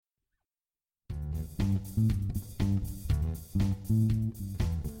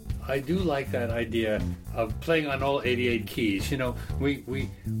I do like that idea of playing on all 88 keys. You know,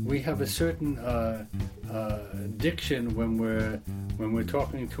 we have a certain diction when we're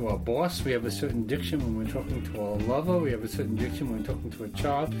talking to our boss. We have a certain diction when we're talking to our lover. We have a certain diction when we're talking to a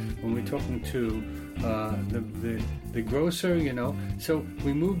child. When we're talking to the grocer, you know. So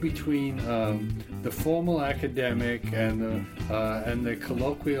we move between the formal academic and the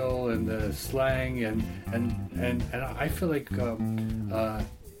colloquial and the slang and I feel like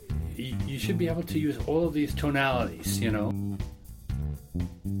you should be able to use all of these tonalities, you know.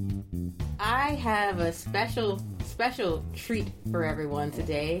 I have a special treat for everyone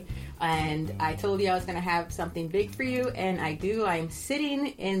today, and I told you I was going to have something big for you, and I do. I'm sitting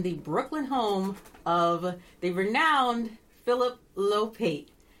in the Brooklyn home of the renowned Phillip Lopate.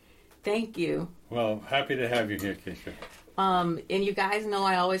 Thank you. Well, happy to have you here, Keisha. And you guys know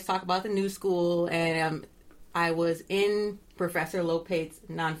I always talk about the new school, and I was in Professor Lopate's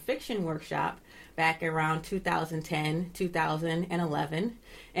nonfiction workshop back around 2010, 2011,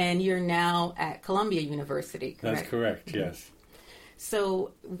 and you're now at Columbia University, correct? That's correct, yes.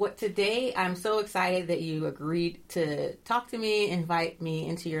 So today I'm so excited that you agreed to talk to me, invite me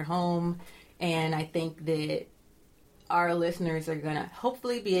into your home, and I think that our listeners are going to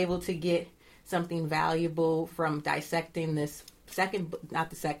hopefully be able to get something valuable from dissecting this not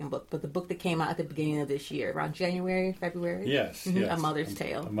the second book, but the book that came out at the beginning of this year, around January, February? Yes, mm-hmm. Yes. A Mother's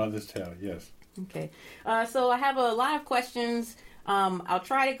Tale. A Mother's Tale, yes. Okay. So I have a lot of questions. I'll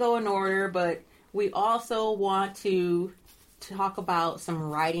try to go in order, but we also want to talk about some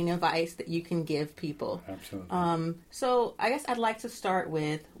writing advice that you can give people. Absolutely. So I guess I'd like to start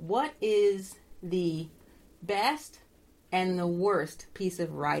with, what is the best and the worst piece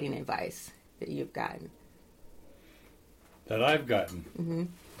of writing advice that you've gotten? That I've gotten?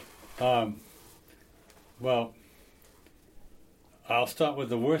 Mm-hmm. Well, I'll start with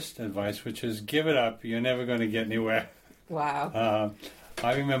the worst advice, which is give it up. You're never going to get anywhere. Wow.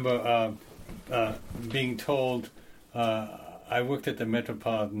 I remember being told, I worked at the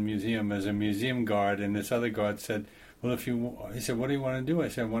Metropolitan Museum as a museum guard, and this other guard said, well, he said, what do you want to do? I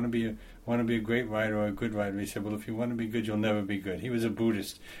said, I want to be a great writer or a good writer. He said, well, if you want to be good, you'll never be good. He was a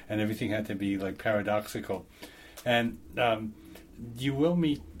Buddhist, and everything had to be like paradoxical. And you will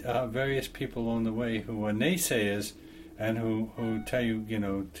meet various people along the way who are naysayers and who tell you, you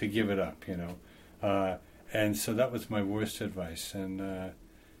know, to give it up, you know. And so that was my worst advice. And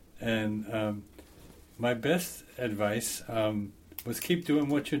my best advice was keep doing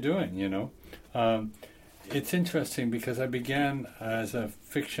what you're doing, you know. It's interesting because I began as a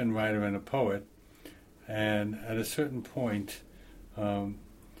fiction writer and a poet, and at a certain point, when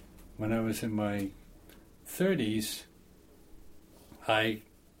I was in my 30s, I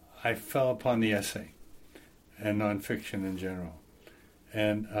fell upon the essay and nonfiction in general.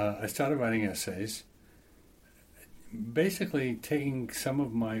 And I started writing essays, basically taking some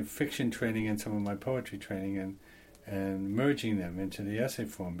of my fiction training and some of my poetry training and merging them into the essay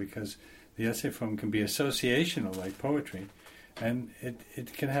form, because the essay form can be associational like poetry, and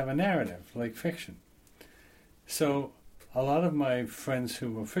it can have a narrative like fiction. So a lot of my friends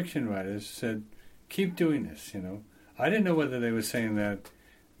who were fiction writers said, keep doing this, you know. I didn't know whether they were saying that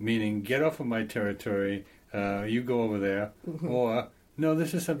meaning get off of my territory, you go over there, mm-hmm. or no,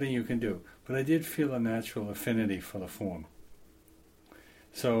 this is something you can do. But I did feel a natural affinity for the form.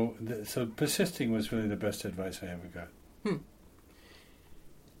 So persisting was really the best advice I ever got.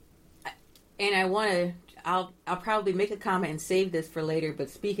 And I'll probably make a comment and save this for later, but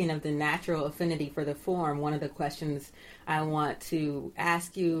speaking of the natural affinity for the form, one of the questions I want to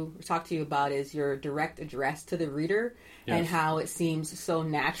ask you, or talk to you about, is your direct address to the reader. Yes. And how it seems so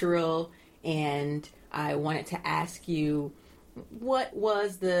natural. And I wanted to ask you, what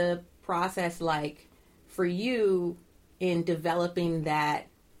was the process like for you in developing that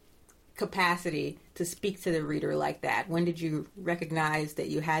capacity to speak to the reader like that? When did you recognize that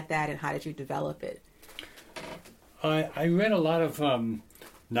you had that, and how did you develop it? I read a lot of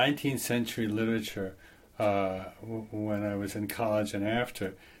 19th century literature when I was in college and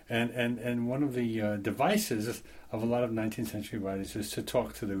after, and one of the devices of a lot of 19th century writers is to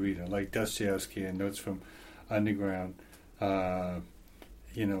talk to the reader, like Dostoevsky and Notes from Underground, or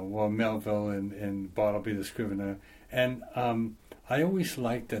Melville and Bartleby the Scrivener, and I always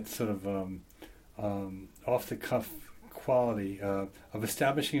liked that sort of off-the-cuff quality of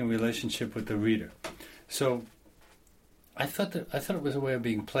establishing a relationship with the reader. So I thought it was a way of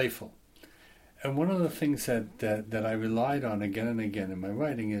being playful. And one of the things that I relied on again and again in my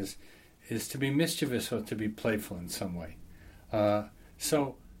writing is to be mischievous or to be playful in some way.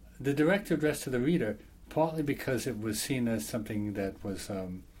 So the direct address to the reader partly because it was seen as something that was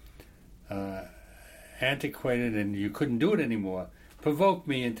antiquated and you couldn't do it anymore, provoked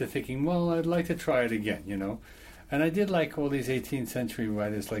me into thinking, well, I'd like to try it again, you know. And I did like all these 18th century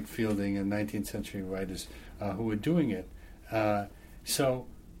writers like Fielding and 19th century writers who were doing it. So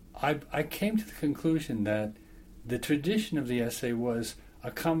I came to the conclusion that the tradition of the essay was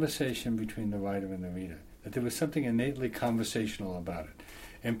a conversation between the writer and the reader, that there was something innately conversational about it.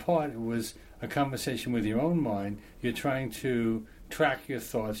 In part, it was a conversation with your own mind. You're trying to track your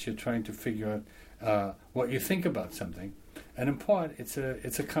thoughts. You're trying to figure out what you think about something. And in part, it's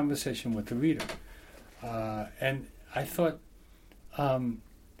a conversation with the reader. And I thought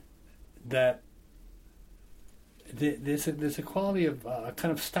that there's a quality of a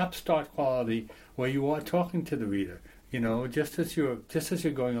kind of stop-start quality where you are talking to the reader. You know, just as you're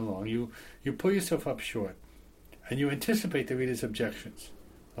going along, you pull yourself up short, and you anticipate the reader's objections.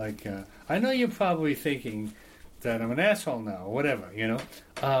 Like, I know you're probably thinking that I'm an asshole now, or whatever. You know,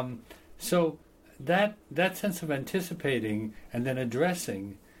 so that sense of anticipating and then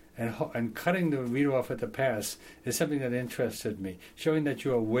addressing and cutting the reader off at the pass is something that interested me, showing that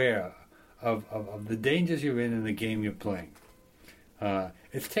you're aware of the dangers you're in the game you're playing.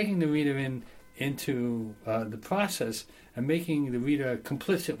 It's taking the reader into the process and making the reader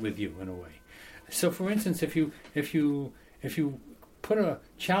complicit with you in a way. So, for instance, if you put a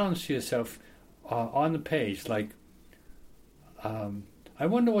challenge to yourself on the page, like, I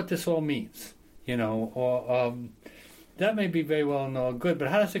wonder what this all means, you know, or that may be very well and all good, but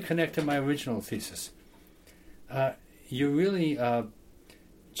how does it connect to my original thesis? You're really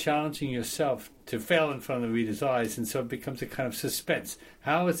challenging yourself to fail in front of the reader's eyes, and so it becomes a kind of suspense.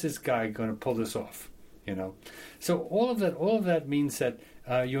 How is this guy going to pull this off? You know, so all of that means that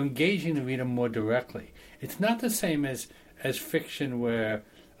you're engaging the reader more directly. It's not the same as fiction, where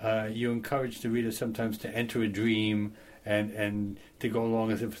you encourage the reader sometimes to enter a dream and to go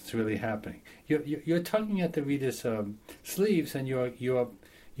along as if it's really happening. You're tugging at the reader's sleeves, and you're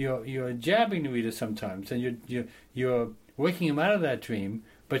jabbing the reader sometimes, and you're waking him out of that dream,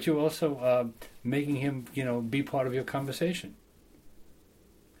 but you're also making him, you know, be part of your conversation.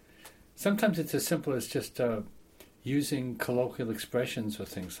 Sometimes it's as simple as just using colloquial expressions or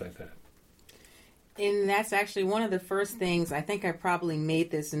things like that. And that's actually one of the first things, I think I probably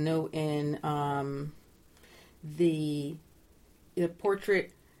made this note in the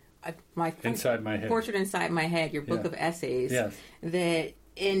portrait, Inside My Head. Portrait Inside My Head, your book of essays. Yes. That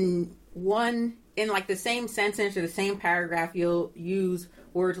in like the same sentence or the same paragraph, you'll use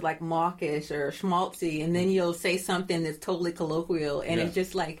words like mawkish or schmaltzy, and then you'll say something that's totally colloquial, and it's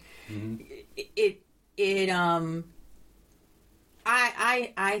just like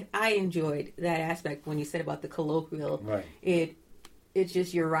I enjoyed that aspect when you said about the colloquial. Right. It's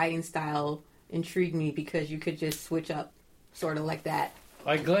just your writing style intrigued me because you could just switch up sort of like that.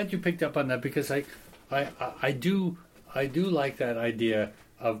 I'm glad you picked up on that, because I do like that idea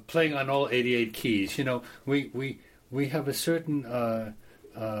of playing on all 88 keys. You know, we have a certain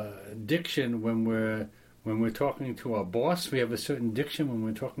diction when we're talking to our boss. We have a certain diction when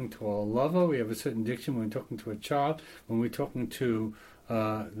we're talking to our lover. We have a certain diction when we're talking to a child. When we're talking to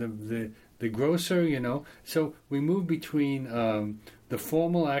the grocer, you know. So we move between the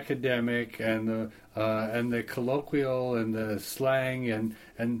formal academic and the colloquial and the slang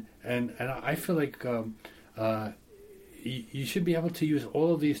and I feel like you should be able to use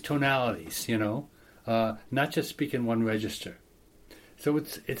all of these tonalities, you know, not just speak in one register. So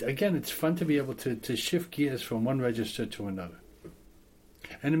it's fun to be able to shift gears from one register to another.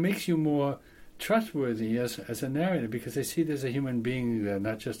 And it makes you more trustworthy as a narrator, because they see there's a human being there,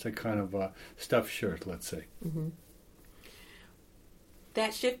 not just a kind of a stuffed shirt, let's say. Mm-hmm.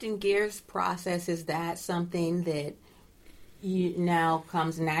 That shifting gears process, is that something that you now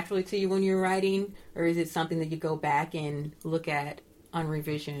comes naturally to you when you're writing, or is it something that you go back and look at on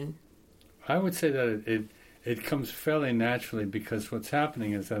revision? I would say that it comes fairly naturally, because what's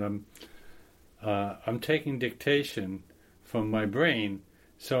happening is that I'm taking dictation from my brain,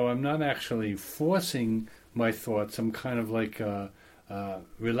 so I'm not actually forcing my thoughts. I'm kind of like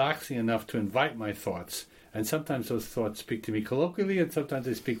relaxing enough to invite my thoughts, and sometimes those thoughts speak to me colloquially, and sometimes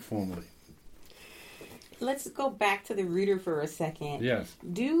they speak formally. Let's go back to the reader for a second. Yes.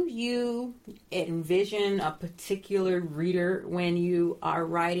 Do you envision a particular reader when you are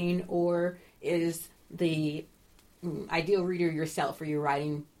writing, or is the ideal reader yourself, or you're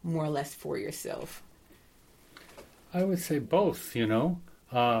writing more or less for yourself? I would say both, you know.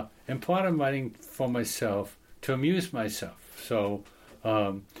 In part, I'm writing for myself to amuse myself. So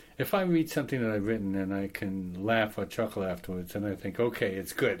if I read something that I've written and I can laugh or chuckle afterwards, then I think, okay,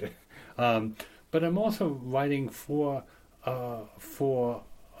 it's good. but I'm also writing for a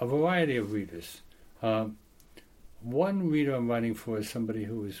variety of readers. One reader I'm writing for is somebody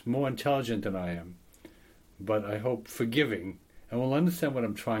who is more intelligent than I am, but I hope forgiving, and will understand what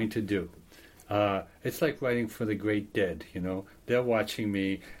I'm trying to do. It's like writing for the great dead, They're watching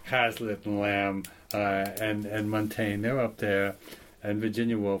me, Hazlitt and Lamb and Montaigne, they're up there, and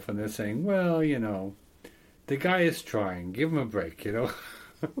Virginia Woolf, and they're saying, well, the guy is trying, give him a break,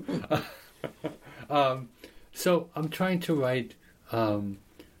 So I'm trying to write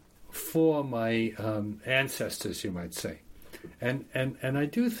for my ancestors, you might say. And I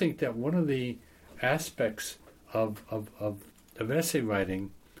do think that one of the aspects of essay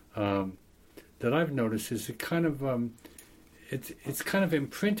writing that I've noticed is it kind of it's kind of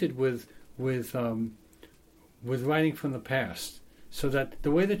imprinted with writing from the past, so that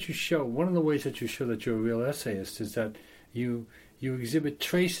the way that you show, one of the ways that you show that you're a real essayist is that you exhibit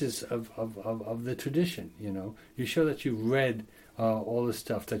traces of the tradition. You show that you read all the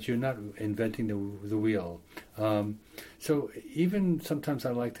stuff, that you're not inventing the wheel. So even sometimes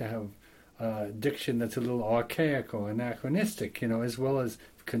I like to have diction that's a little archaic or anachronistic, as well as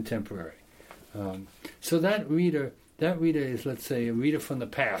contemporary. So that reader is, let's say, a reader from the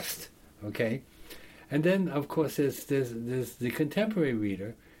past, okay? And then, of course, there's the contemporary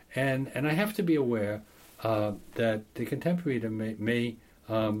reader, and I have to be aware that the contemporary reader may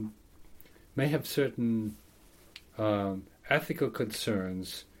have certain ethical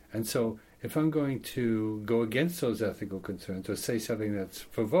concerns, and so if I'm going to go against those ethical concerns or say something that's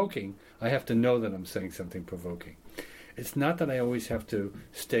provoking, I have to know that I'm saying something provoking. It's not that I always have to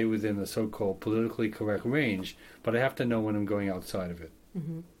stay within the so-called politically correct range, but I have to know when I'm going outside of it.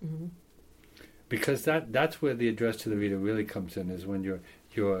 Mm-hmm, mm-hmm. Because that's where the address to the reader really comes in, is when you're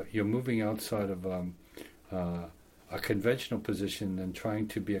moving outside of a conventional position and trying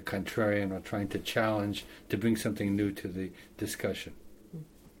to be a contrarian or trying to challenge, to bring something new to the discussion.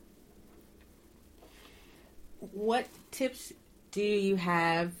 What tips do you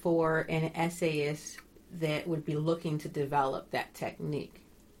have for an essayist that would be looking to develop that technique?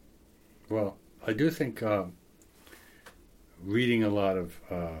 Well, I do think reading a lot of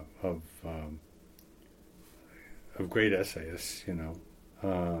great essayists,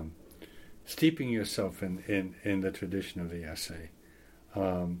 steeping yourself in the tradition of the essay,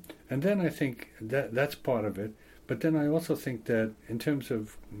 and then I think that's part of it. But then I also think that in terms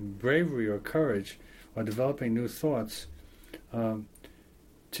of bravery or courage or developing new thoughts, to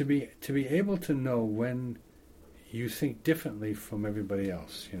be able to know when you think differently from everybody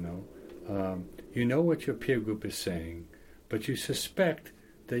else, you know what your peer group is saying, but you suspect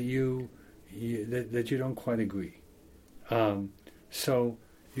that you don't quite agree. So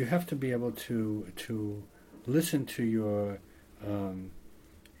you have to be able to listen to your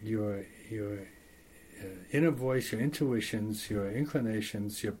inner voice, your intuitions, your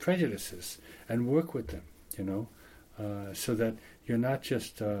inclinations, your prejudices, and work with them, so that you're not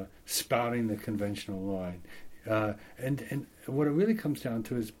just spouting the conventional line. And what it really comes down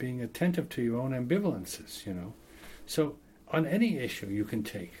to is being attentive to your own ambivalences, So on any issue you can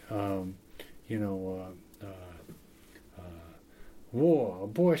take, war,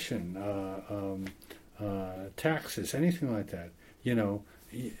 abortion, taxes, anything like that,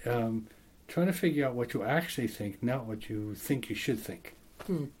 trying to figure out what you actually think, not what you think you should think.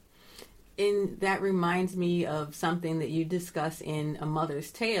 And that reminds me of something that you discuss in A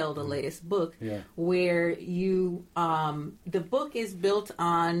Mother's Tale, the latest book, where you, the book is built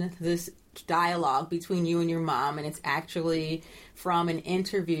on this dialogue between you and your mom, and it's actually from an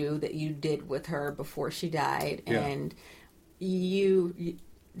interview that you did with her before she died. And you,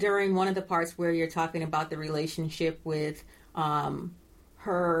 during one of the parts where you're talking about the relationship with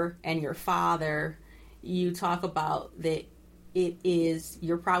her and your father, you talk about that it is,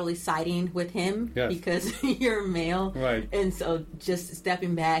 you're probably siding with him because you're male. Right. And so just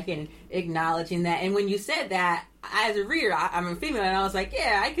stepping back and acknowledging that. And when you said that, as a reader, I'm a female, and I was like,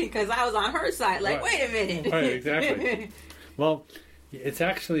 yeah, I can, because I was on her side. Like, wait a minute. Right, exactly. Well, it's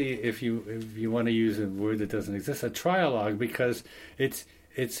actually, if you want to use a word that doesn't exist, a trialogue, because it's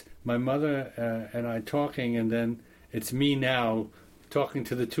my mother and I talking, and then it's me now talking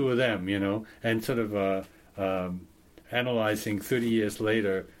to the two of them, and sort of analyzing 30 years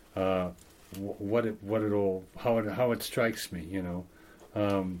later what it all, how it strikes me,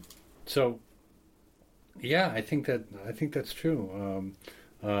 So yeah, I think that's true.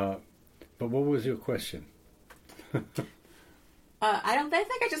 But what was your question? I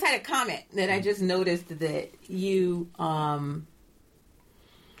think I just had a comment that I just noticed that you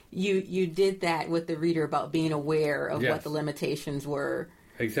did that with the reader about being aware of what the limitations were.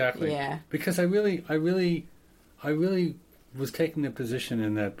 Exactly. Yeah. Because I really was taking the position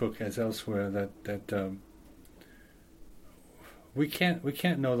in that book as elsewhere that we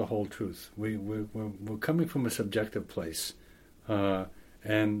can't know the whole truth. We're coming from a subjective place,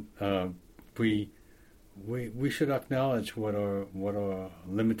 and we should acknowledge what our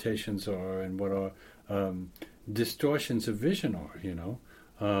limitations are and what our distortions of vision are. You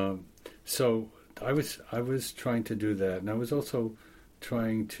know, so I was trying to do that, and I was also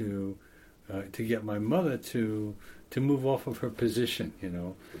trying to get my mother to move off of her position, you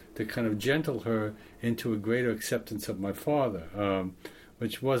know, to kind of gentle her into a greater acceptance of my father,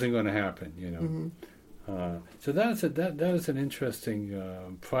 which wasn't going to happen, you know. So that was an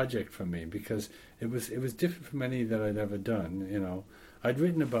interesting project for me, because it was different from any that I'd ever done. You know, I'd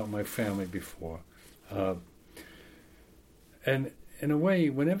written about my family before, and in a way,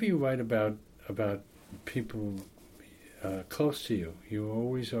 whenever you write about people close to you, you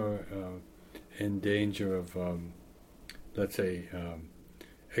always are in danger of, let's say,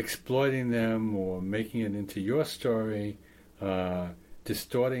 exploiting them or making it into your story,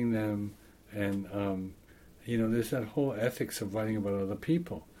 distorting them, and you know, there's that whole ethics of writing about other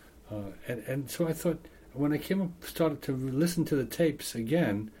people, and so I thought, when I started to listen to the tapes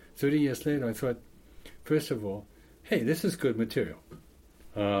again 30 years later, I thought, first of all, hey, this is good material,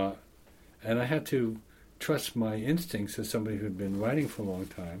 and I had to trust my instincts as somebody who'd been writing for a long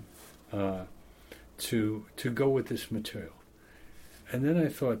time, to go with this material. And then I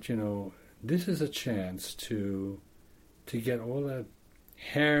thought, you know, this is a chance to get all that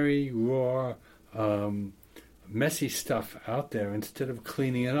hairy, raw, messy stuff out there, instead of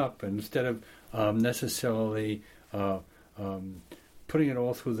cleaning it up, and instead of necessarily putting it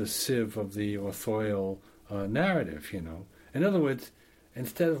all through the sieve of the authorial narrative, you know. In other words,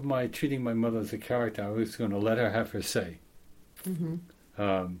 instead of my treating my mother as a character, I was going to let her have her say.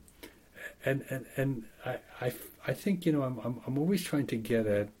 And I think, you know, I'm always trying to get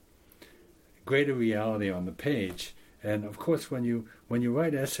at greater reality on the page. And of course, when you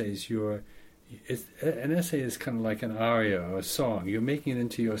write essays, an essay is kind of like an aria or a song. You're making it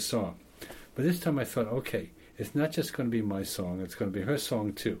into your song. But this time I thought, okay, it's not just going to be my song; it's going to be her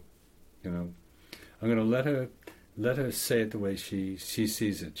song too. You know, I'm going to let her say it the way she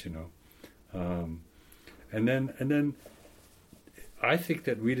sees it. You know, and then I think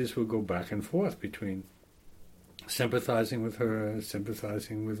that readers will go back and forth between sympathizing with her,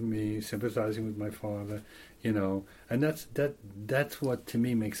 sympathizing with me, sympathizing with my father, you know, and that's what to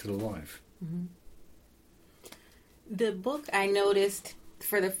me makes it alive. The book, I noticed,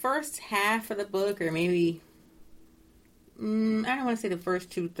 for the first half of the book, or maybe I don't want to say the first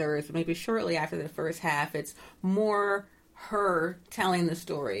 2/3, but maybe shortly after the first half, it's more her telling the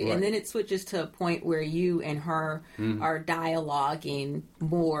story, right. And then it switches to a point where you and her are dialoguing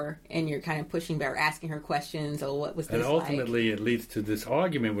more, and you're kind of pushing back, or asking her questions, or what was this and ultimately like? It leads to this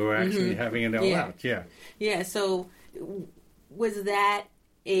argument where we're actually having it all out. Yeah. So was that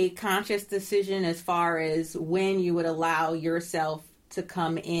a conscious decision as far as when you would allow yourself to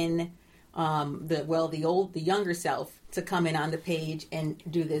come in, the younger self to come in on the page and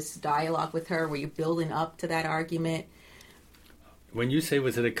do this dialogue with her? Were you building up to that argument? When you say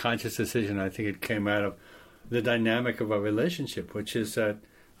was it a conscious decision, I think it came out of the dynamic of our relationship, which is that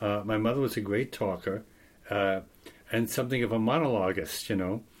my mother was a great talker and something of a monologuist, you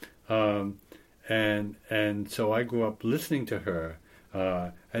know, and so I grew up listening to her,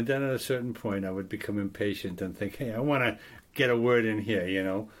 and then at a certain point I would become impatient and think, hey, I want to get a word in here, you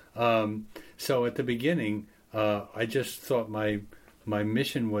know. So at the beginning, I just thought my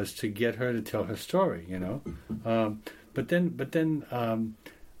mission was to get her to tell her story, you know. But then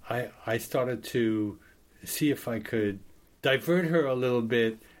I started to see if I could divert her a little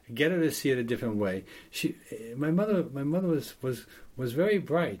bit, get her to see it a different way. My mother was very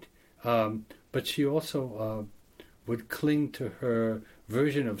bright, but she also would cling to her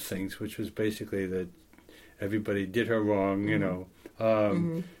version of things, which was basically that everybody did her wrong, you know.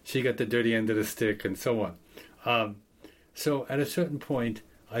 She got the dirty end of the stick, and so on. So at a certain point,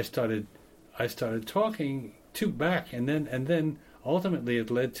 I started talking back, and then ultimately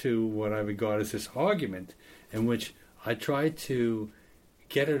it led to what I regard as this argument, in which I tried to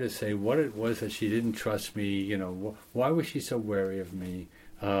get her to say what it was that she didn't trust me. You know, why was she so wary of me?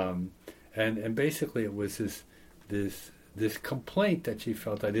 And basically it was this complaint that she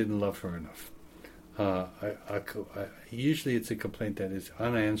felt I didn't love her enough. Usually it's a complaint that is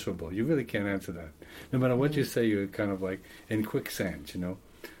unanswerable. You really can't answer that. No matter what you say, you're kind of like in quicksand, you know.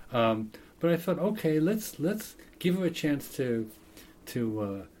 But I thought, okay, let's give her a chance to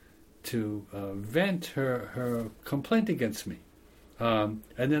vent her complaint against me. And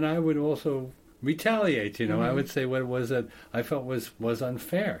then I would also retaliate, I would say what it was that I felt was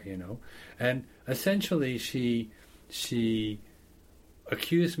unfair, and essentially she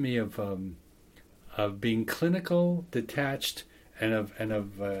accused me of being clinical, detached, and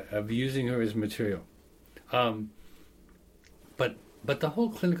of using her as material. But the whole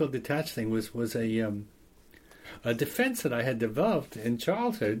clinical detached thing was a defense that I had developed in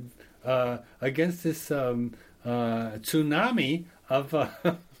childhood against this tsunami of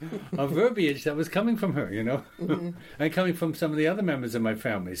verbiage that was coming from her, and coming from some of the other members of my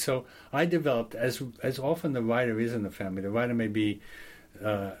family. So I developed, as often the writer is in the family, the writer may be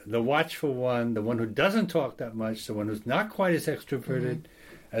the watchful one, the one who doesn't talk that much, the one who's not quite as extroverted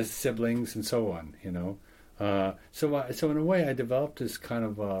as siblings, and so on, So in a way, I developed this kind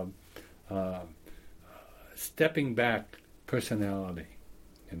of stepping back personality,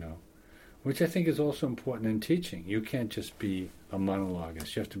 which I think is also important in teaching. You can't just be a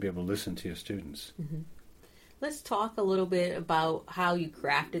monologuist. You have to be able to listen to your students. Mm-hmm. Let's talk a little bit about how you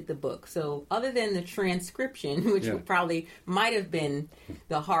crafted the book. So other than the transcription, which probably might have been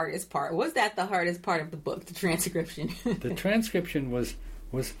the hardest part, was that the hardest part of the book, the transcription? The transcription was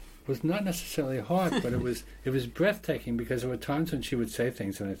not necessarily hard, but it was breathtaking, because there were times when she would say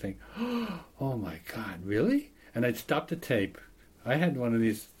things and I'd think, oh my God, really? And I'd stop the tape. I had one of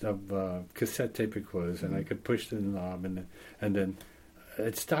these cassette tape recorders, and I could push the knob, and then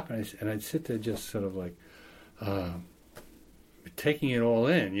I'd stop, and I'd sit there just sort of like taking it all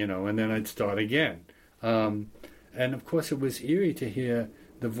in, and then I'd start again. And of course, it was eerie to hear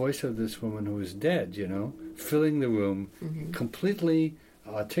the voice of this woman who was dead, filling the room completely,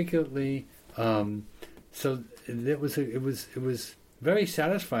 articulately. So it was very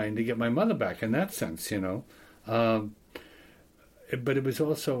satisfying to get my mother back in that sense, but it was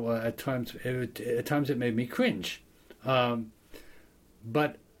also at times it made me cringe.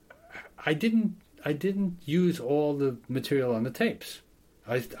 But I didn't use all the material on the tapes.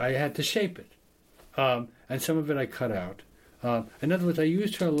 I had to shape it, and some of it I cut out. In other words, I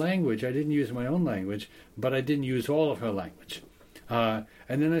used her language. I didn't use my own language, but I didn't use all of her language. And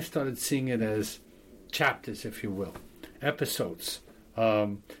then I started seeing it as chapters, if you will, episodes.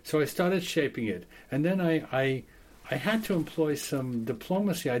 So I started shaping it, and then I had to employ some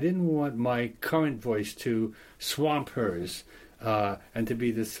diplomacy. I didn't want my current voice to swamp hers, and to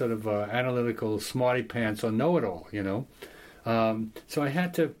be this sort of analytical smarty pants or know-it-all, So I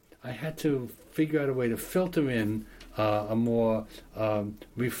had to figure out a way to filter in a more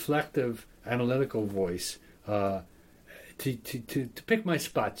reflective, analytical voice to pick my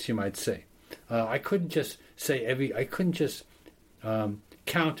spots, you might say. I couldn't just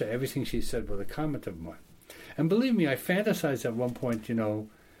counter everything she said with a comment of mine. And believe me, I fantasized at one point,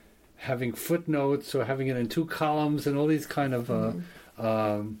 having footnotes or having it in 2 columns and all these kind of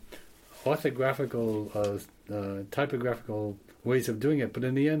orthographical, typographical ways of doing it. But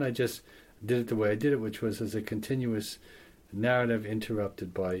in the end, I just did it the way I did it, which was as a continuous narrative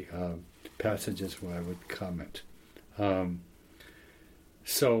interrupted by passages where I would comment.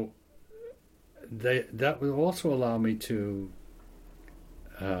 So that would also allow me to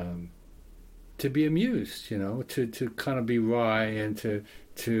be amused, to kind of be wry and to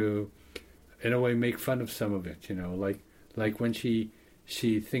in a way make fun of some of it, like when she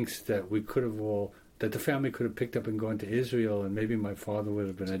thinks that that the family could have picked up and gone to Israel, and maybe my father would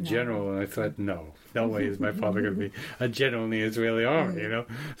have been a general, and I thought, no way is my father going to be a general in the Israeli army,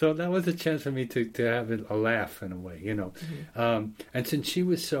 So that was a chance for me to have a laugh in a way, And since she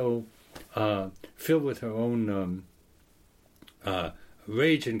was so filled with her own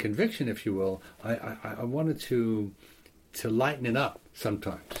rage and conviction, if you will, I wanted to lighten it up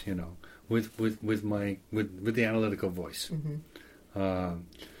sometimes, with the analytical voice.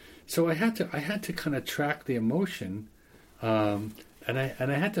 So I had to kind of track the emotion, and I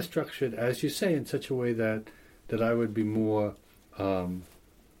had to structure it, as you say, in such a way that I would be more on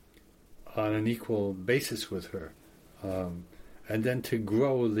an equal basis with her, and then to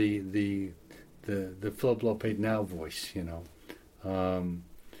grow the Phillip Lopate now voice, and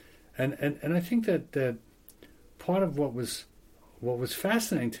I think that part of what was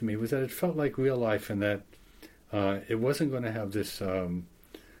fascinating to me was that it felt like real life, and that it wasn't going to have this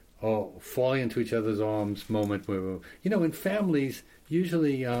falling into each other's arms moment where, in families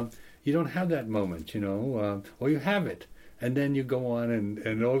usually you don't have that moment, or you have it and then you go on and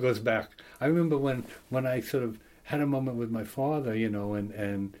it all goes back. I remember when I sort of had a moment with my father,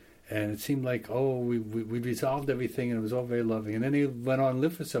 and it seemed like, we resolved everything and it was all very loving. And then he went on and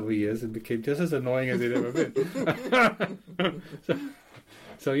lived for several years and became just as annoying as he'd ever been.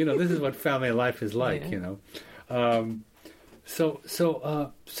 So this is what family life is like, So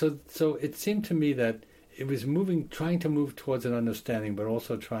it seemed to me that it was trying to move towards an understanding, but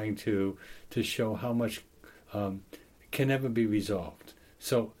also trying to show how much can never be resolved.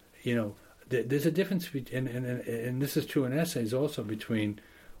 So, there's a difference between, and this is true in essays also, between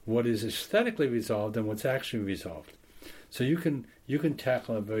what is aesthetically resolved and what's actually resolved. So you can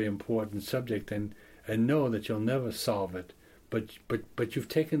tackle a very important subject and know that you'll never solve it, but you've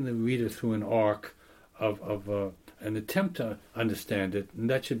taken the reader through an arc of an attempt to understand it, and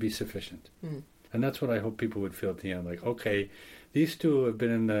that should be sufficient. Mm. And that's what I hope people would feel at the end. Like, okay, these two have been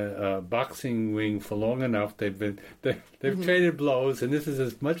in the boxing ring for long enough. They've mm-hmm. traded blows, and this is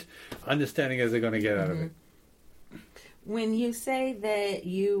as much understanding as they're going to get out of it. When you say that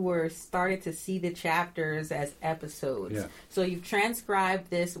you started to see the chapters as episodes, so you've transcribed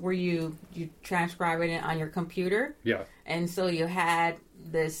this. Were you transcribing it on your computer? Yeah. And so you had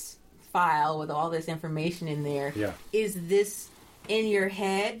this file with all this information in there. Yeah. Is this in your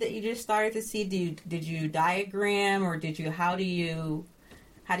head that you just started to see? Did you diagram, or how did you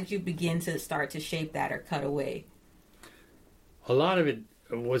begin to start to shape that or cut away? A lot of it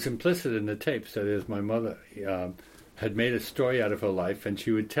was implicit in the tapes. That is, my mother had made a story out of her life, and she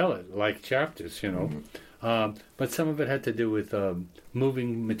would tell it like chapters, Mm-hmm. But some of it had to do with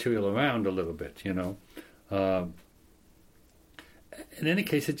moving material around a little bit, In any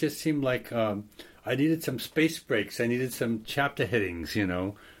case, it just seemed like I needed some space breaks. I needed some chapter headings,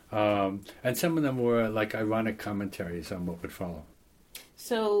 and some of them were like ironic commentaries on what would follow.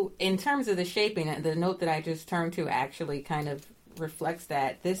 So in terms of the shaping, the note that I just turned to actually kind of reflects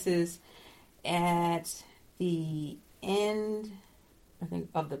that. This is at the end, I think,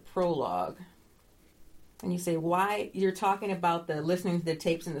 of the prologue. And you say why you're talking about the listening to the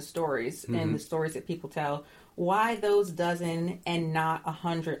tapes and the stories, mm-hmm. and the stories that people tell. Why those dozen and not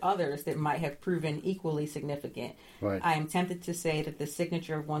 100 others that might have proven equally significant? Right. I am tempted to say that the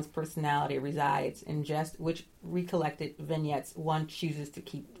signature of one's personality resides in just which recollected vignettes one chooses to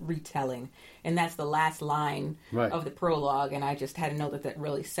keep retelling. And that's the last line of the prologue. And I just had to know that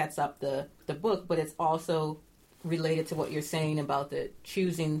really sets up the book, but it's also related to what you're saying about the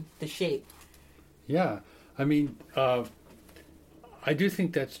choosing the shape. Yeah. I mean, I do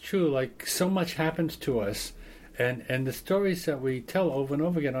think that's true. Like, so much happens to us. And the stories that we tell over and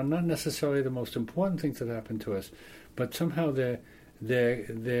over again are not necessarily the most important things that happen to us, but somehow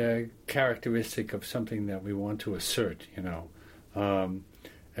they're characteristic of something that we want to assert,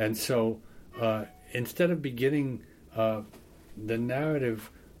 And so instead of beginning the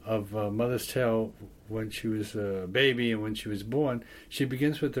narrative of Mother's Tale when she was a baby and when she was born, she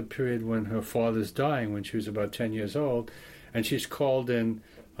begins with the period when her father's dying, when she was about 10 years old, and she's called in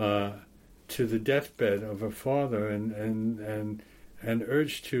to the deathbed of her father and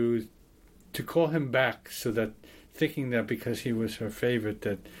urged to call him back, so that, thinking that because he was her favorite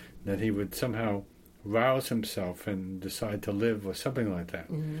that he would somehow rouse himself and decide to live or something like that.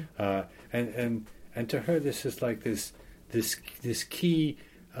 Mm-hmm. And to her, this is like this key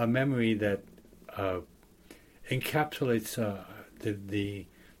memory that encapsulates the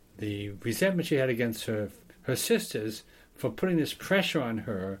resentment she had against her sisters for putting this pressure on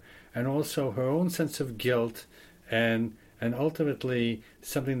her, and also her own sense of guilt, and ultimately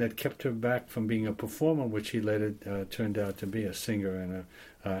something that kept her back from being a performer, which she later turned out to be, a singer and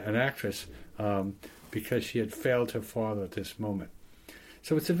an actress, because she had failed her father at this moment.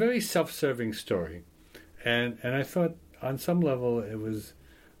 So it's a very self-serving story, and I thought on some level it was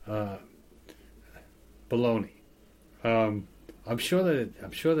baloney. I'm sure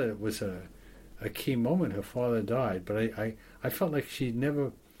that it was a key moment. Her father died, but I felt like she'd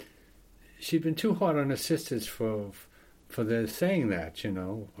been too hard on her sisters for their saying that,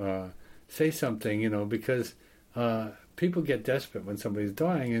 say something, because people get desperate when somebody's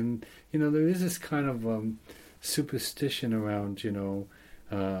dying, and there is this kind of superstition around,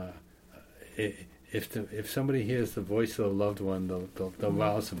 if somebody hears the voice of a loved one, they'll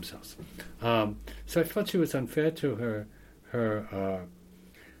rouse themselves. So I felt she was unfair to her.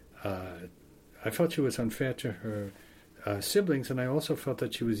 I felt she was unfair to her siblings, and I also felt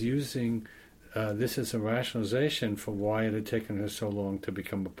that she was using this as a rationalization for why it had taken her so long to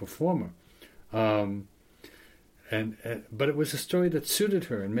become a performer. But it was a story that suited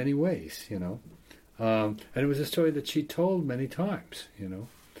her in many ways, and it was a story that she told many times,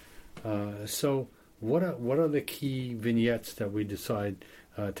 So what are the key vignettes that we decide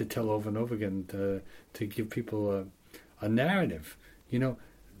to tell over and over again to give people a narrative?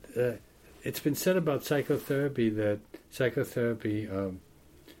 It's been said about psychotherapy that psychotherapy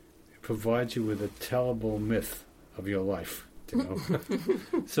provides you with a tellable myth of your life.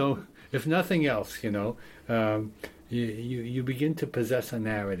 So if nothing else, you begin to possess a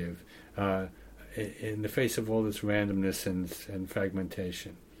narrative in the face of all this randomness and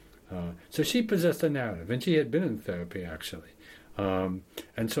fragmentation. So she possessed a narrative, and she had been in therapy, actually. And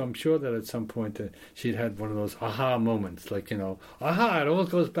so I'm sure that at some point she'd had one of those aha moments, like, aha, it all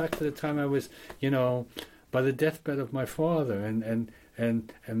goes back to the time I was, by the deathbed of my father.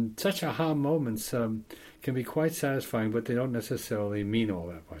 And such aha moments can be quite satisfying, but they don't necessarily mean all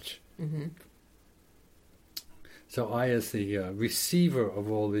that much. Mm-hmm. So I, as the receiver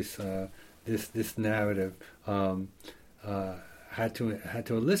of all this narrative, had to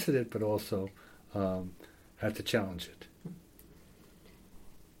elicit it, but also had to challenge it.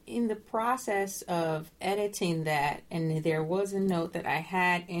 In the process of editing that, and there was a note that I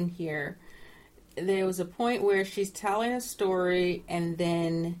had in here, there was a point where she's telling a story, and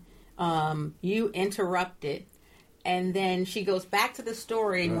then you interrupt it, and then she goes back to the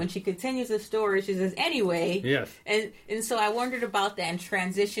story, and when she continues the story, she says, anyway. Yes. And so I wondered about that in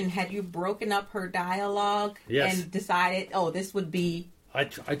transition. Had you broken up her dialogue and decided, this would be... I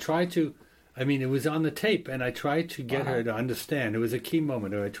tried to... it was on the tape, and I tried to get her to understand. It was a key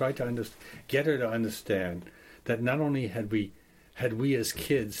moment. I tried to get her to understand that not only had we as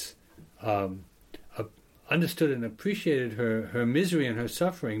kids understood and appreciated her misery and her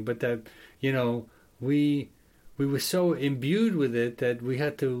suffering, but that we were so imbued with it that we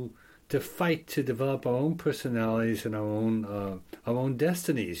had to fight to develop our own personalities and our own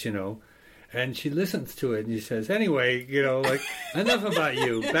destinies. And she listens to it and she says, anyway, enough about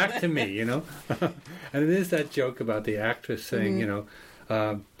you, back to me, And it is that joke about the actress saying,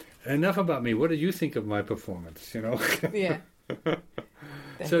 enough about me, what did you think of my performance, Yeah.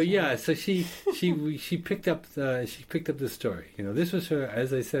 So she picked up the story. This was her,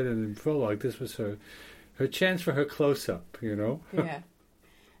 as I said in the prologue, this was her chance for her close-up, Yeah.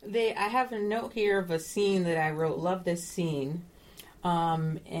 I have a note here of a scene that I wrote, love this scene.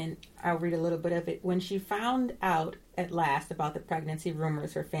 And I'll read a little bit of it. When she found out at last about the pregnancy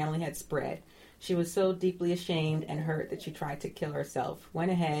rumors her family had spread, she was so deeply ashamed and hurt that she tried to kill herself, went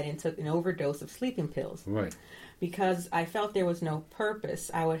ahead and took an overdose of sleeping pills. Right. Because I felt there was no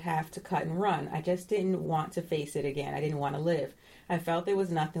purpose, I would have to cut and run. I just didn't want to face it again. I didn't want to live. I felt there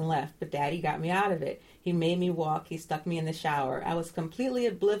was nothing left, but Daddy got me out of it. He made me walk. He stuck me in the shower. I was completely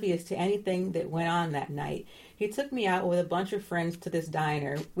oblivious to anything that went on that night. He took me out with a bunch of friends to this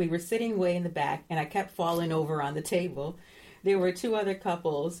diner. We were sitting way in the back, and I kept falling over on the table. There were 2 other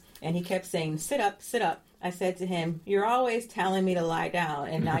couples, and he kept saying, sit up, sit up. I said to him, you're always telling me to lie down,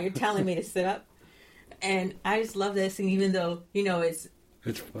 and now you're telling me to sit up. And I just love this, and even though, it's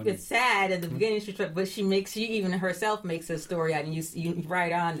funny. It's sad at the beginning, but she even herself makes a story out, and you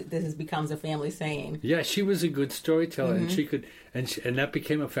write on that this becomes a family saying. Yeah, she was a good storyteller, and she could, and that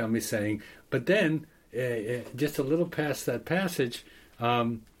became a family saying. But then, just a little past that passage,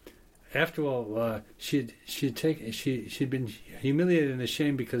 after all, she'd been humiliated and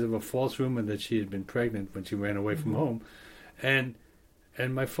ashamed because of a false rumor that she had been pregnant when she ran away from home, and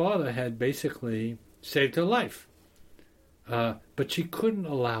my father had basically saved her life. But she couldn't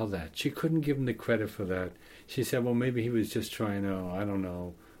allow that. She couldn't give him the credit for that. She said, well, maybe he was just trying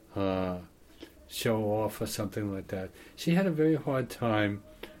to, show off or something like that. She had a very hard time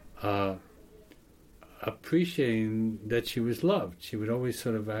appreciating that she was loved. She would always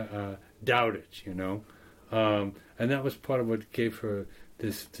sort of doubt it, and that was part of what gave her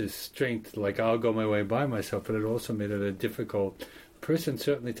this strength, like, I'll go my way by myself, but it also made her a difficult person,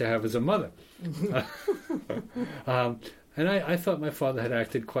 certainly, to have as a mother. And I thought my father had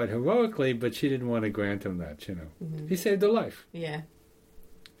acted quite heroically, but she didn't want to grant him that, He saved her life. Yeah.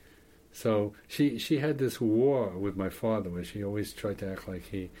 So she had this war with my father where she always tried to act like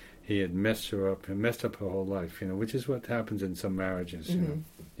he had messed her up and messed up her whole life, which is what happens in some marriages,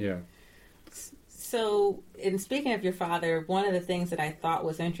 Yeah. So, in speaking of your father, one of the things that I thought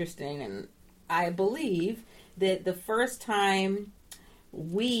was interesting, and I believe that the first time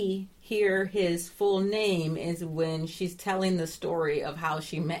we hear his full name is when she's telling the story of how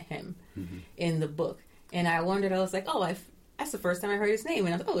she met him in the book. And I wondered, I was like, that's the first time I heard his name.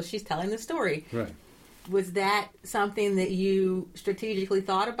 And I was like, she's telling the story. Right. Was that something that you strategically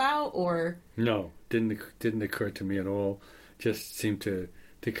thought about, or? No, didn't occur to me at all. Just seemed to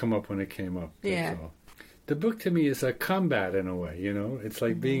come up when it came up. That's all. The book to me is a combat in a way, It's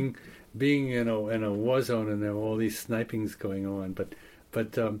like being in a war zone and there are all these snipings going on.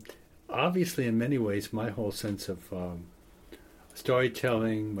 But obviously, in many ways, my whole sense of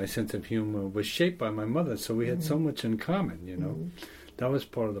storytelling, my sense of humor was shaped by my mother. So we had so much in common, That was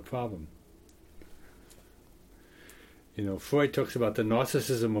part of the problem. Freud talks about the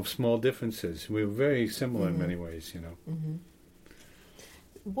narcissism of small differences. We're very similar in many ways, Mm-hmm.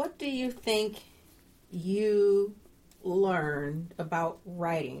 What do you think you learned about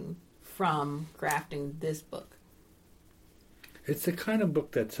writing from crafting this book? It's the kind of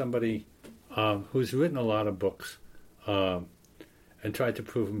book that somebody who's written a lot of books and tried to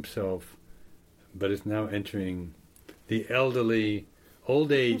prove himself, but is now entering the elderly,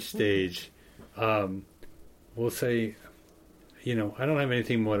 old age stage, will say, I don't have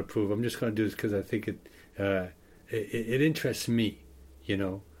anything more to prove. I'm just going to do this because I think it interests me,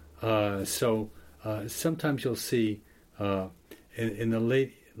 So sometimes you'll see in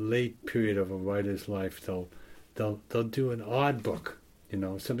the late period of a writer's life, they'll do an odd book,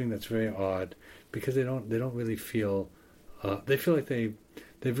 something that's very odd, because they don't really feel they feel like they've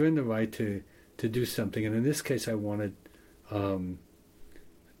earned the right to do something. And in this case, I wanted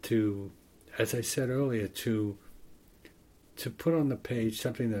to, as I said earlier, to put on the page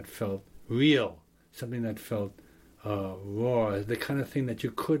something that felt real, something that felt raw, the kind of thing that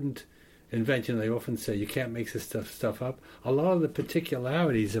you couldn't invent. They often say you can't make this stuff up. A lot of the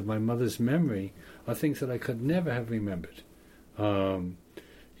particularities of my mother's memory are things that I could never have remembered. Her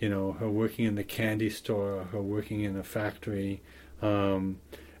working in the candy store, her working in a factory. And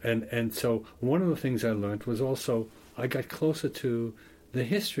so one of the things I learned was also I got closer to the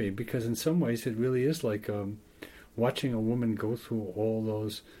history, because in some ways it really is like watching a woman go through all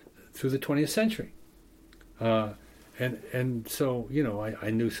those, through the 20th century. And so, I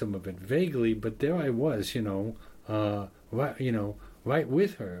knew some of it vaguely, but there I was, right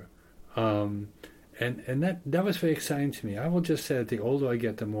with her. And that was very exciting to me. I will just say that the older I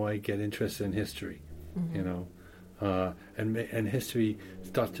get, the more I get interested in history, and history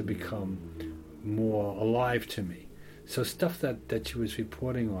starts to become more alive to me. So stuff that she was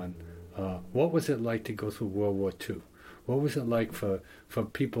reporting on, what was it like to go through World War II? What was it like for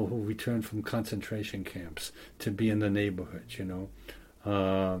people who returned from concentration camps to be in the neighborhood?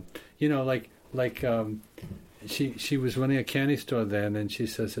 She was running a candy store then, and she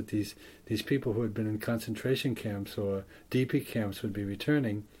says that these people who had been in concentration camps or DP camps would be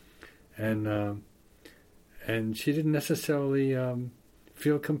returning, and she didn't necessarily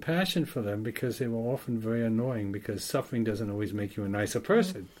feel compassion for them, because they were often very annoying, because suffering doesn't always make you a nicer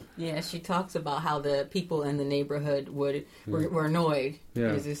person. Yeah, she talks about how the people in the neighborhood were annoyed,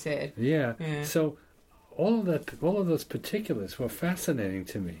 as you said. Yeah. So all of those particulars were fascinating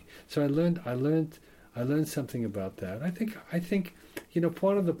to me. So I learned something about that. I think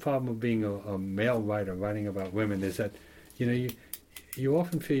part of the problem of being a male writer writing about women is that you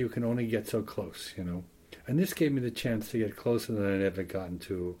often feel you can only get so close, And this gave me the chance to get closer than I'd ever gotten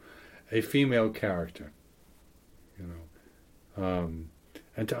to a female character,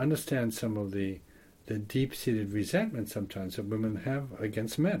 and to understand some of the deep-seated resentment sometimes that women have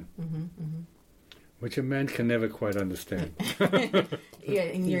against men, which a man can never quite understand. Yeah,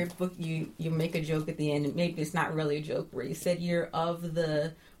 in your book, you make a joke at the end. Maybe it's not really a joke, where you said you're of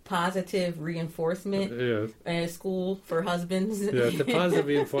the positive reinforcement school for husbands. Yeah, the positive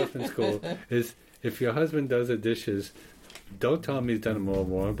reinforcement school is, if your husband does the dishes, don't tell him he's done them all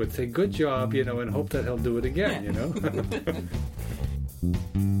wrong, but say, good job, and hope that he'll do it again,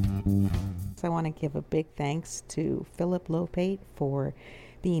 So I want to give a big thanks to Phillip Lopate for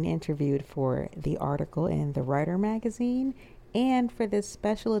being interviewed for the article in the Writer magazine, and for this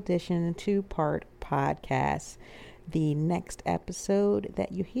special edition 2-part podcast. The next episode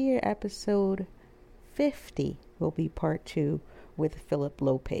that you hear, episode 50, will be part 2 with Phillip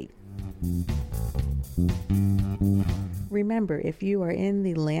Lopate. Remember, if you are in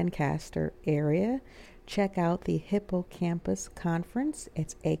the Lancaster area, check out the Hippocampus Conference.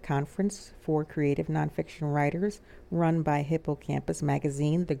 It's a conference for creative nonfiction writers run by Hippocampus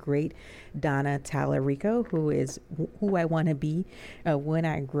Magazine, the great Donna Tallarico, who I want to be when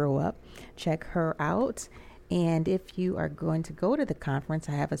I grow up. Check her out. And if you are going to go to the conference,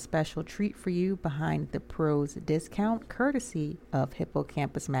 I have a special treat for you behind the pros discount, courtesy of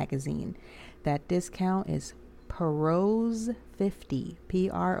Hippocampus Magazine. That discount is PROSE50,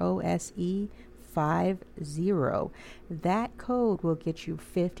 PROSE 50. That code will get you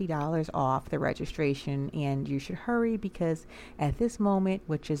 $50 off the registration, and you should hurry, because at this moment,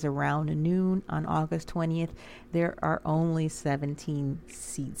 which is around noon on August 20th, there are only 17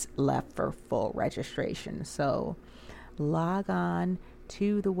 seats left for full registration. So log on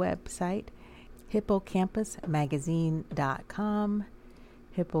to the website hippocampusmagazine.com,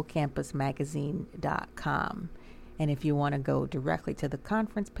 hippocampusmagazine.com. And if you want to go directly to the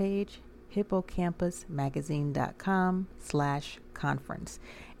conference page, hippocampusmagazine.com/conference.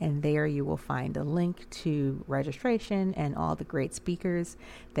 And there you will find a link to registration and all the great speakers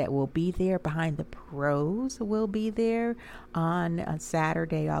that will be there. Behind the Pros will be there on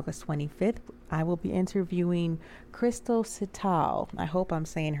Saturday, August 25th. I will be interviewing Crystal Sital. I hope I'm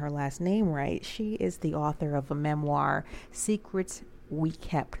saying her last name right. She is the author of a memoir, Secrets We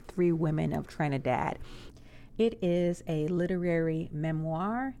Kept, 3 Women of Trinidad. It is a literary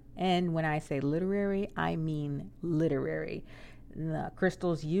memoir, and when I say literary, I mean literary.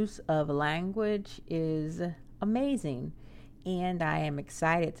 Crystal's use of language is amazing, and I am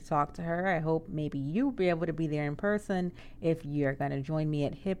excited to talk to her. I hope maybe you'll be able to be there in person if you're going to join me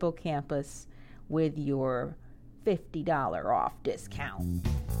at Hippocampus with your $50 off discount.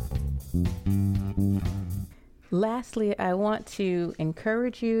 Lastly, I want to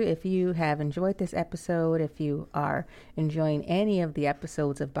encourage you, if you have enjoyed this episode, if you are enjoying any of the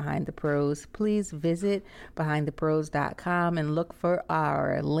episodes of Behind the Pros, please visit behindthepros.com and look for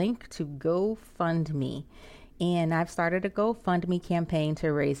our link to GoFundMe. And I've started a GoFundMe campaign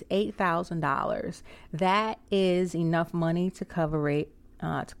to raise $8,000. That is enough money to cover a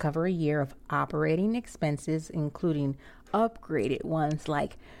year of operating expenses, including upgraded ones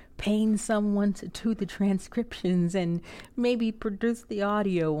like paying someone to do the transcriptions and maybe produce the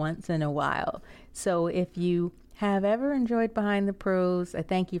audio once in a while. So if you have ever enjoyed Behind the Pros, I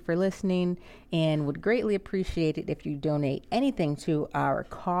thank you for listening and would greatly appreciate it if you donate anything to our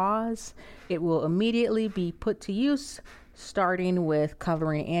cause. It will immediately be put to use, starting with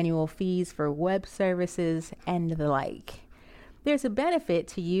covering annual fees for web services and the like. There's a benefit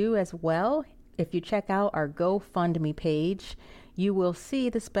to you as well. If you check out our GoFundMe page, you will see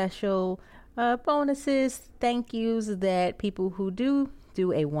the special bonuses, thank yous that people who do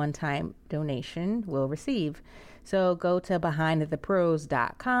a one-time donation will receive. So go to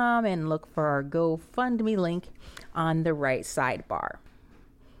behindthepros.com and look for our GoFundMe link on the right sidebar.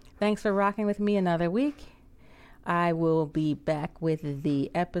 Thanks for rocking with me another week. I will be back with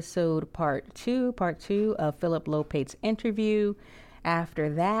the episode part two of Phillip Lopate's interview. After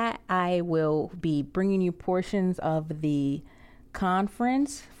that, I will be bringing you portions of the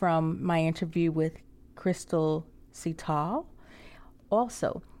conference from my interview with Crystal Sital.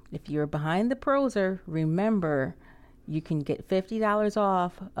 Also, if you're Behind the Proser, remember you can get $50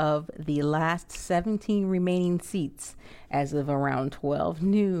 off of the last 17 remaining seats as of around 12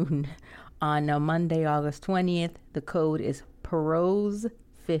 noon on Monday, August 20th. The code is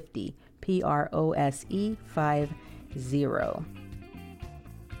PROSE50, PROSE 50.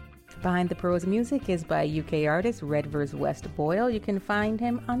 Behind the Pros music is by UK artist Redvers West Boyle. You can find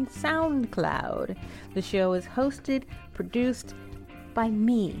him on SoundCloud. The show is hosted, produced by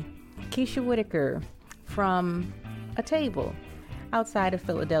me, Keisha Whitaker, from a table outside of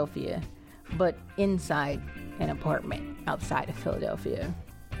Philadelphia, but inside an apartment outside of Philadelphia.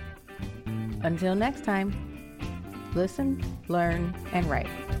 Until next time, listen, learn, and write.